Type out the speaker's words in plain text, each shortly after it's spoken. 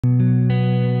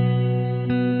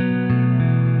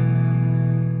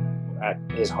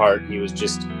at his heart, he was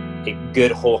just a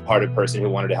good, wholehearted person who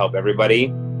wanted to help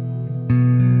everybody.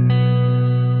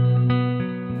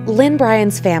 Lynn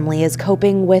Bryan's family is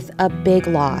coping with a big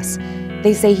loss.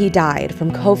 They say he died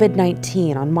from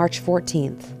COVID-19 on March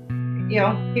 14th. You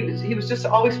know, he was just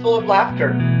always full of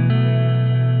laughter.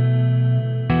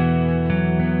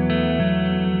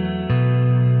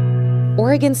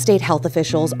 Oregon state health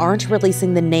officials aren't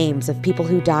releasing the names of people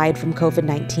who died from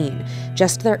COVID-19,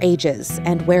 just their ages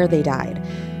and where they died.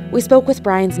 We spoke with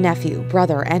Bryan's nephew,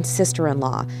 brother, and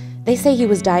sister-in-law. They say he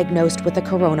was diagnosed with the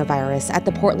coronavirus at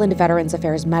the Portland Veterans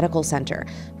Affairs Medical Center,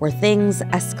 where things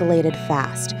escalated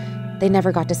fast. They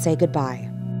never got to say goodbye.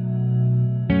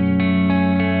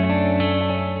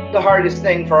 The hardest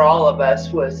thing for all of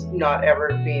us was not ever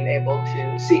being able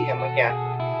to see him again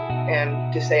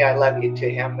and to say I love you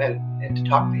to him and to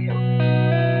talk to him.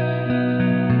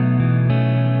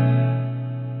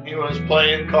 He was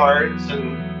playing cards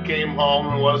and came home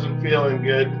and wasn't feeling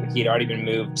good. He'd already been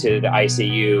moved to the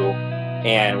ICU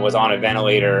and was on a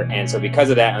ventilator. And so because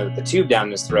of that, and with the tube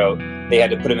down his throat, they had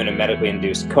to put him in a medically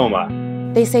induced coma.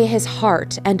 They say his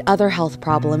heart and other health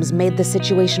problems made the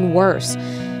situation worse.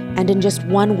 And in just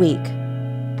 1 week,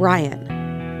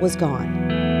 Bryan was gone.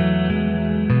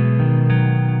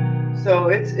 So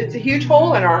it's a huge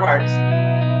hole in our hearts.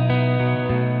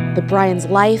 But Bryan's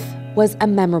life was a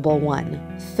memorable one,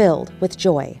 filled with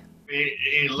joy.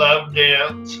 He loved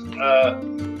dance.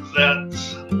 That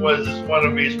was one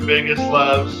of his biggest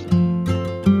loves.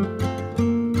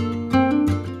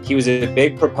 He was a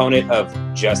big proponent of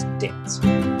just dance.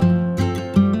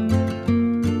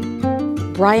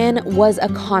 Bryan was a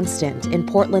constant in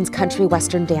Portland's country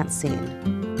western dance scene.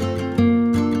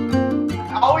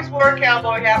 I always wore a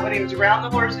cowboy hat when he was around the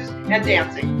horses and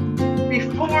dancing.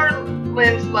 Before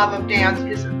Lynn's love of dance,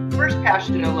 his first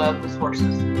passion and love was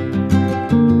horses.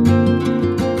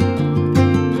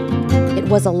 It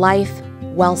was a life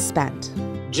well spent.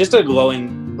 Just a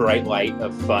glowing, bright light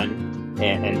of fun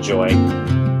and joy.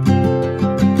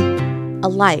 A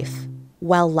life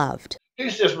well loved.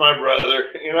 He's just my brother,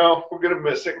 you know, we're gonna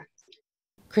miss him.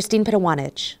 Christine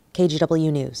Pitawanich,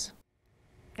 KGW News.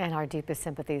 And our deepest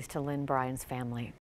sympathies to Lynn Bryan's family.